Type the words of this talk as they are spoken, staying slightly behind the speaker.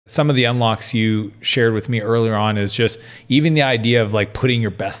Some of the unlocks you shared with me earlier on is just even the idea of like putting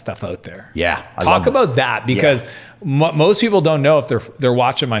your best stuff out there. Yeah. Talk about that, because most people don't know if they're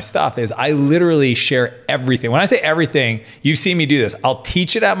watching my stuff is I literally share everything. When I say everything, you've seen me do this. I'll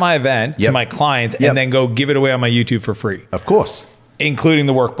teach it at my event to my clients and then go give it away on my YouTube for free. Of course. Including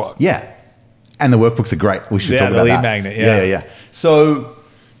the workbook. Yeah. And the workbooks are great. We should talk about the lead that. magnet. Yeah. So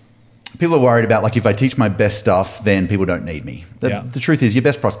people are worried about, like, if I teach my best stuff, then people don't need me. The truth is, your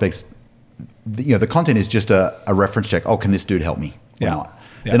best prospects, the content is just a reference check. Oh, can this dude help me or not?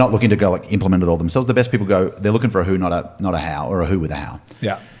 They're not looking to go like implement it all themselves. The best people they're looking for a who, not a how, or a who with a how.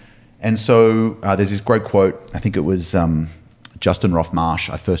 Yeah. And so there's this great quote. I think it was Justin Roth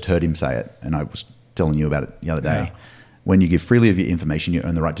Marsh. I first heard him say it, and I was telling you about it the other day. Yeah. When you give freely of your information, you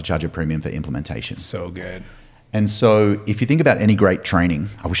earn the right to charge a premium for implementation. So good. And so if you think about any great training,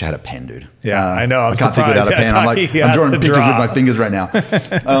 I wish I had a pen, dude. Yeah, I know. I can't think without a pen. I'm drawing pictures with my fingers right now.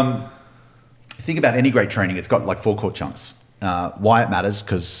 Think about any great training. It's got like 4 core chunks. Why it matters,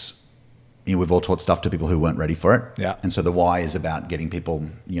 because we've all taught stuff to people who weren't ready for it. Yeah. And so the why is about getting people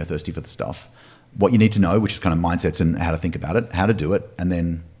thirsty for the stuff. What you need to know, which is kind of mindsets and how to think about it, how to do it, and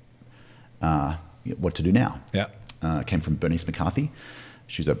then what to do now. Yeah. Came from Bernice McCarthy.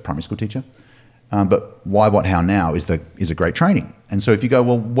 She's a primary school teacher. But why, what, how, now is a great training. And so if you go,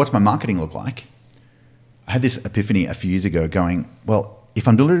 well, what's my marketing look like? I had this epiphany a few years ago going, well, if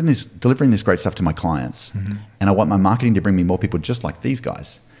I'm delivering this great stuff to my clients and I want my marketing to bring me more people just like these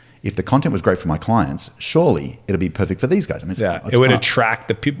guys, if the content was great for my clients, surely it'll be perfect for these guys. I mean, it would attract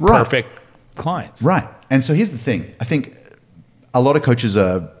the perfect clients. Right. And so here's the thing. I think a lot of coaches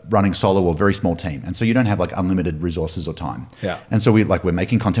are running solo or very small team. And so you don't have like unlimited resources or time. Yeah. And so we're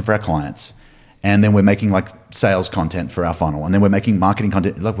making content for our clients, and then we're making like sales content for our funnel, and then we're making marketing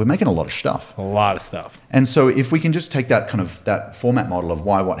content. Like, we're making a lot of stuff. A lot of stuff. And so if we can just take that that format model of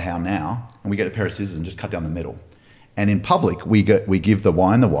why, what, how, now, and we get a pair of scissors and just cut down the middle. And in public, we give the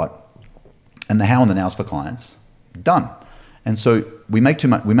why and the what, and the how and the nows for clients. Done. And so we make too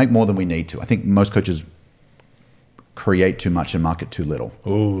much. We make more than we need to. I think most coaches create too much and market too little.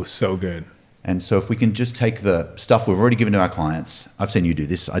 Oh, so good. And so if we can just take the stuff we've already given to our clients, I've seen you do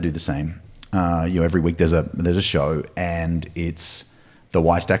this, I do the same. Every week there's a show, and it's the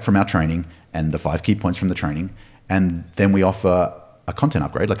why stack from our training and the 5 key points from the training. And then we offer a content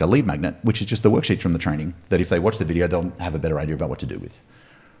upgrade, like a lead magnet, which is just the worksheets from the training that if they watch the video, they'll have a better idea about what to do with.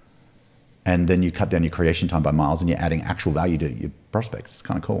 And then you cut down your creation time by miles, and you're adding actual value to your prospects. It's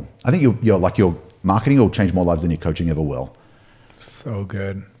kind of cool. I think your marketing will change more lives than your coaching ever will. So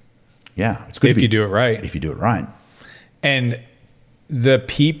good. Yeah. It's good if you do it right. If you do it right. And the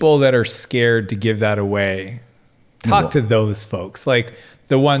people that are scared to give that away, talk to those folks. Like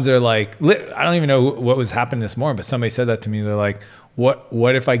the ones that are like, I don't even know what was happening this morning, but somebody said that to me. They're like,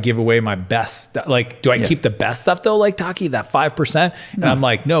 what if I give away my best stuff? Like, do I keep the best stuff though? Like Taki, that 5%? And I'm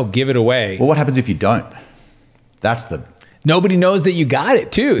like, no, give it away. Well, what happens if you don't? Nobody knows that you got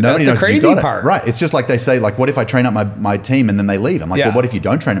it too. Nobody That's the crazy part. Right. It's just like they say, like, what if I train up my team and then they leave? I'm like, well, what if you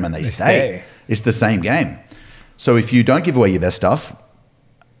don't train them and they stay? It's the same game. So if you don't give away your best stuff,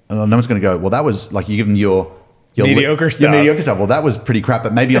 no one's going to go, well, that was like, you give them your mediocre stuff. Your mediocre stuff. Well, that was pretty crap,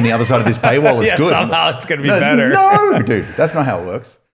 but maybe on the other side of this paywall, it's good. Somehow it's going to be better. No, dude, that's not how it works.